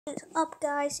What's up,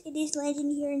 guys? It is Landon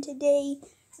here, and today,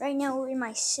 right now, we're in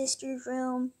my sister's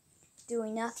room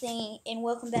doing nothing. And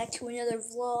welcome back to another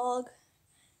vlog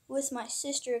with my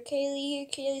sister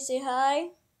Kaylee. Kaylee, say hi.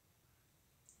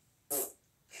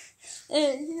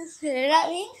 Say it at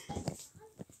me.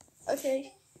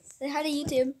 Okay. Say hi to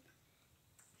YouTube.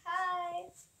 Hi.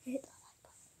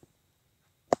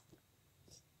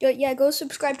 Go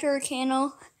subscribe to her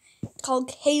channel. It's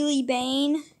called Kaylee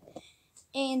Bain.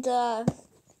 And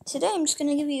today I'm just going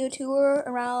to give you a tour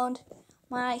around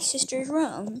my sister's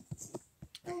room.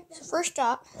 So first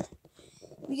up,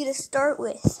 we're going to start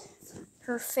with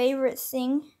her favorite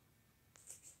thing.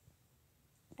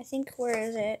 I think, where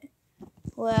is it?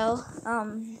 Well,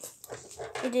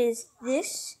 it is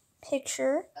this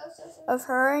picture of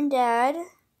her and Dad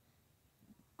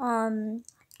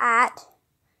at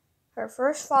her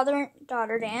first father and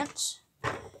daughter dance.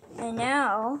 And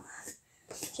now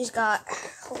she's got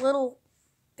a little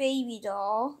baby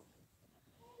doll.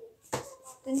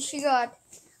 Then she got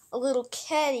a little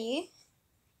kitty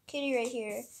right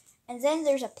here. And then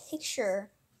there's a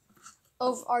picture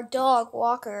of our dog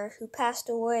Walker, who passed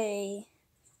away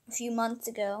a few months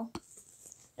ago.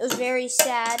 It was very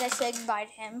sad. I said goodbye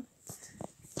to him.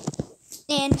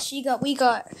 And we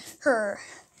got her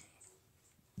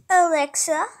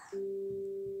Alexa.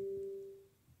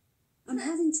 I'm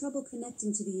having trouble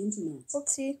connecting to the internet.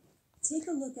 Let's see. Take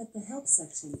a look at the help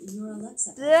section in your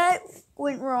Alexa app. That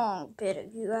went wrong, bit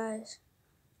of you guys.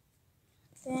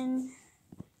 Then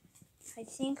I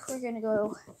think we're gonna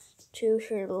go to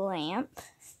her lamp,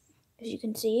 as you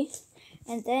can see.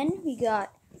 And then we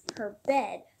got her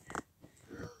bed.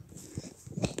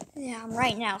 Yeah, I'm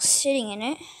right now sitting in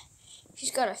it.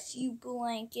 She's got a few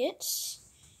blankets.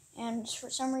 And for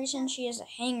some reason, she has a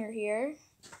hanger here.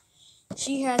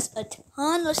 She has a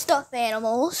ton of stuffed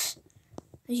animals,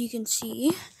 as you can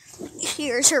see.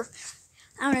 Here's her.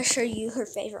 I'm going to show you her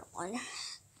favorite one.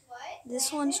 What?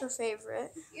 This one's her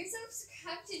favorite. You're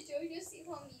subscribed to JoJo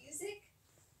Siwa Music?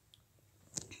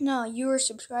 No, you were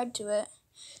subscribed to it.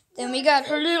 Then we got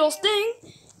her little thing.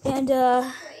 And,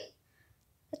 Wait.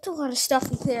 that's a lot of stuff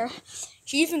there.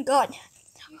 She even got,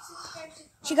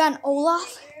 She got an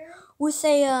Olaf with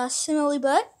a smelly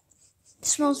butt. It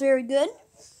smells very good.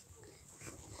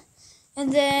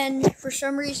 And then, for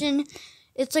some reason,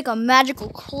 it's like a magical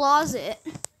closet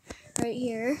right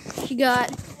here. She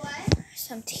got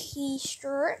some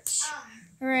t-shirts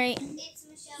right It's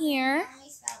Michelle here. Let me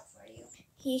spell it for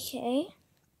you. Okay.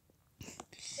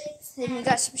 Then we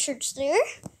got some shirts there.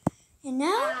 And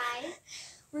now,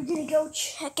 we're going to go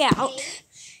check out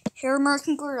her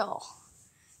American Girl.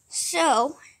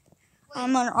 So,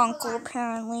 I'm an uncle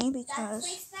apparently,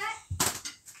 because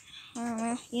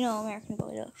you know American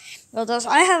Boy doll. Well,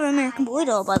 I have an American Boy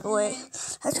doll, by the way.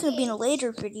 That's going to be in a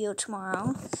later video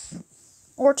tomorrow.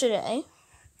 Or today.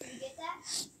 Did you get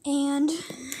that? And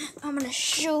I'm going to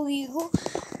show you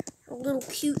a little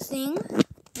cute thing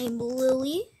named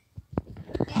Lily.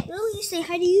 Lily, say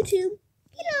hi to YouTube.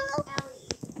 Hello.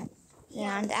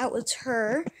 And that was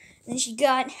her. And she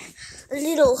got a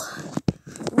little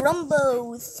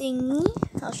Rumbo thingy.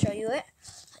 I'll show you it.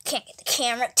 I can't get the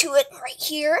camera to it right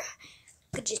here.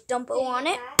 Could just dump it on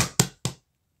it.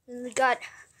 And we got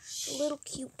a little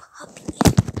cute puppy.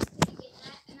 Did you get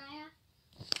that, Anaya?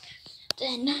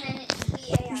 Then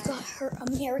And we got her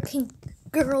American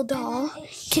Girl doll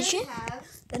kitchen.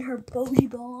 Then her Bodie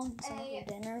ball and some of her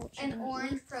dinner. An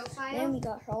orange profile. Then we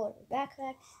got her all of her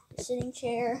backpack, the sitting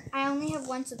chair. I only have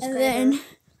one subscriber. And then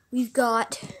we've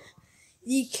got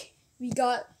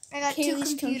I got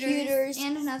Kaylee's two computers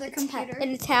and another computer.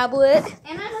 and a tablet.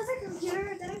 And another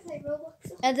computer that I play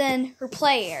Roblox. And then her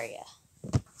play area,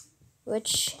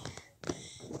 which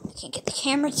I can't get the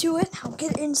camera to it. I'll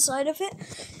get inside of it.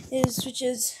 Which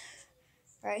is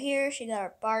right here. She got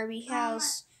her Barbie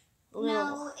house, little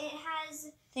No, it has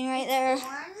thing right there.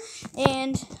 orange.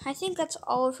 And I think that's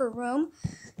all of her room.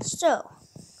 So,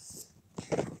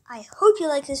 I hope you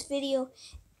liked this video.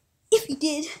 If you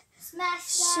did,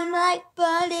 Smash like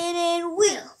button, and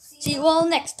we'll see you all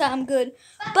next time.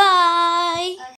 Goodbye.